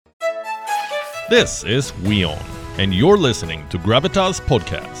This is WION, and you're listening to Gravitas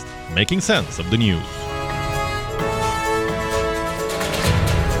Podcast, making sense of the news.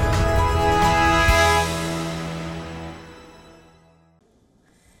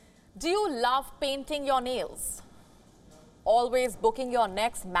 Do you love painting your nails? Always booking your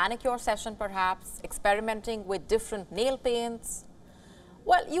next manicure session perhaps, experimenting with different nail paints?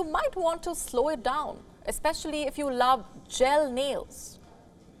 Well, you might want to slow it down, especially if you love gel nails.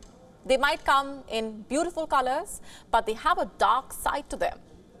 They might come in beautiful colors, but they have a dark side to them.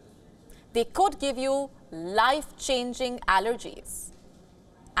 They could give you life-changing allergies.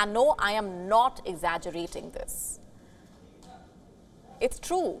 And no, I am not exaggerating this. It's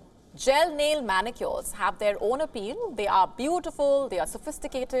true. Gel nail manicures have their own appeal. They are beautiful, they are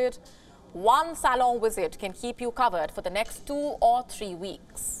sophisticated. One salon visit can keep you covered for the next 2 or 3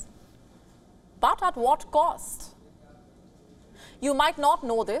 weeks. But at what cost? You might not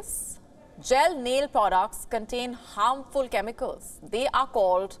know this. Gel nail products contain harmful chemicals. They are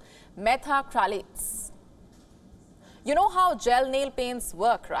called methacrylates. You know how gel nail paints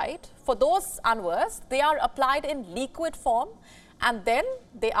work, right? For those unversed, they are applied in liquid form and then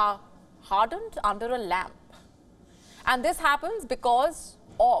they are hardened under a lamp. And this happens because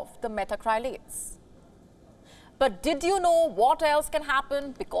of the methacrylates. But did you know what else can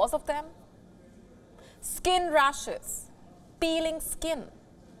happen because of them? Skin rashes, peeling skin.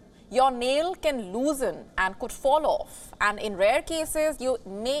 Your nail can loosen and could fall off, and in rare cases, you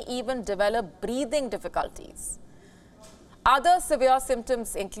may even develop breathing difficulties. Other severe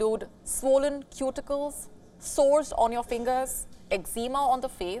symptoms include swollen cuticles, sores on your fingers, eczema on the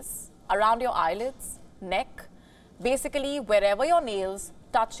face, around your eyelids, neck, basically wherever your nails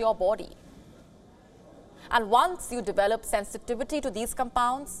touch your body. And once you develop sensitivity to these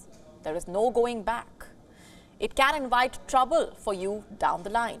compounds, there is no going back. It can invite trouble for you down the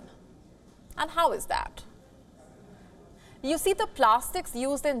line. And how is that? You see, the plastics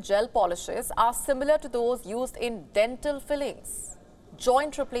used in gel polishes are similar to those used in dental fillings,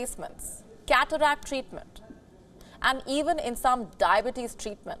 joint replacements, cataract treatment, and even in some diabetes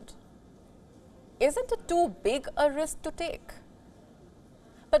treatment. Isn't it too big a risk to take?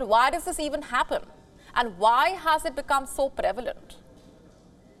 But why does this even happen? And why has it become so prevalent?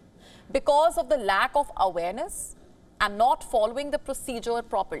 Because of the lack of awareness and not following the procedure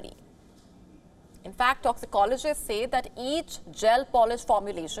properly. In fact, toxicologists say that each gel polish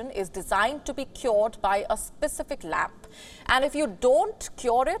formulation is designed to be cured by a specific lamp. And if you don't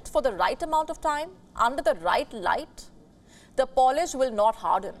cure it for the right amount of time, under the right light, the polish will not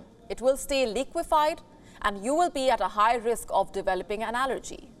harden. It will stay liquefied and you will be at a high risk of developing an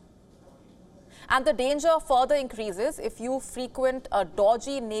allergy. And the danger further increases if you frequent a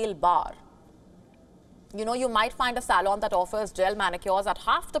dodgy nail bar. You know, you might find a salon that offers gel manicures at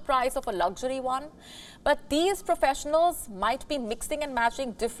half the price of a luxury one, but these professionals might be mixing and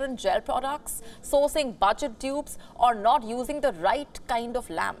matching different gel products, sourcing budget dupes, or not using the right kind of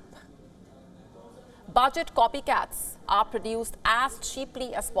lamp. Budget copycats are produced as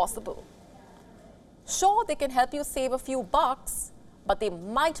cheaply as possible. Sure, they can help you save a few bucks, but they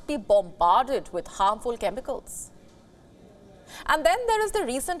might be bombarded with harmful chemicals. And then there is the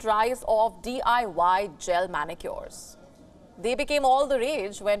recent rise of DIY gel manicures. They became all the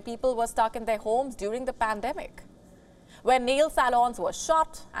rage when people were stuck in their homes during the pandemic, when nail salons were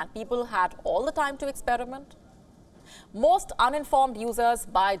shut and people had all the time to experiment. Most uninformed users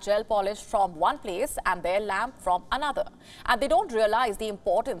buy gel polish from one place and their lamp from another, and they don't realize the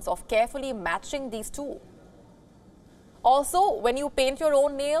importance of carefully matching these two. Also, when you paint your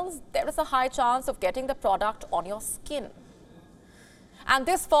own nails, there is a high chance of getting the product on your skin. And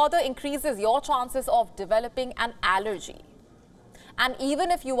this further increases your chances of developing an allergy. And even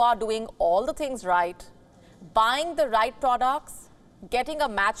if you are doing all the things right, buying the right products, getting a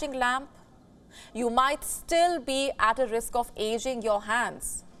matching lamp, you might still be at a risk of aging your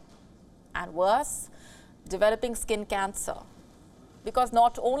hands. And worse, developing skin cancer. Because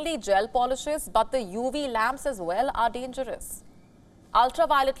not only gel polishes, but the UV lamps as well are dangerous.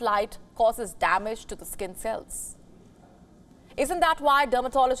 Ultraviolet light causes damage to the skin cells. Isn't that why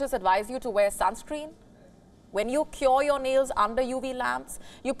dermatologists advise you to wear sunscreen? When you cure your nails under UV lamps,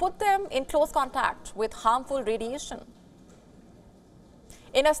 you put them in close contact with harmful radiation.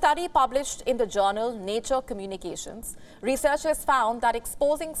 In a study published in the journal Nature Communications, researchers found that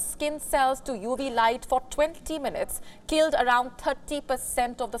exposing skin cells to UV light for 20 minutes killed around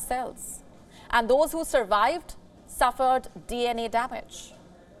 30% of the cells. And those who survived suffered DNA damage.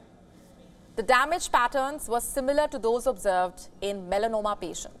 The damage patterns were similar to those observed in melanoma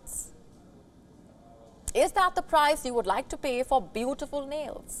patients. Is that the price you would like to pay for beautiful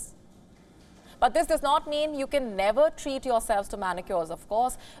nails? But this does not mean you can never treat yourselves to manicures, of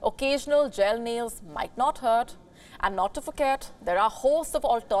course. Occasional gel nails might not hurt. And not to forget, there are hosts of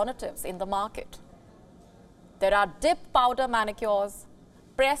alternatives in the market. There are dip powder manicures,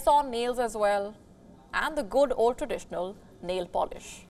 press-on nails as well, and the good old traditional nail polish.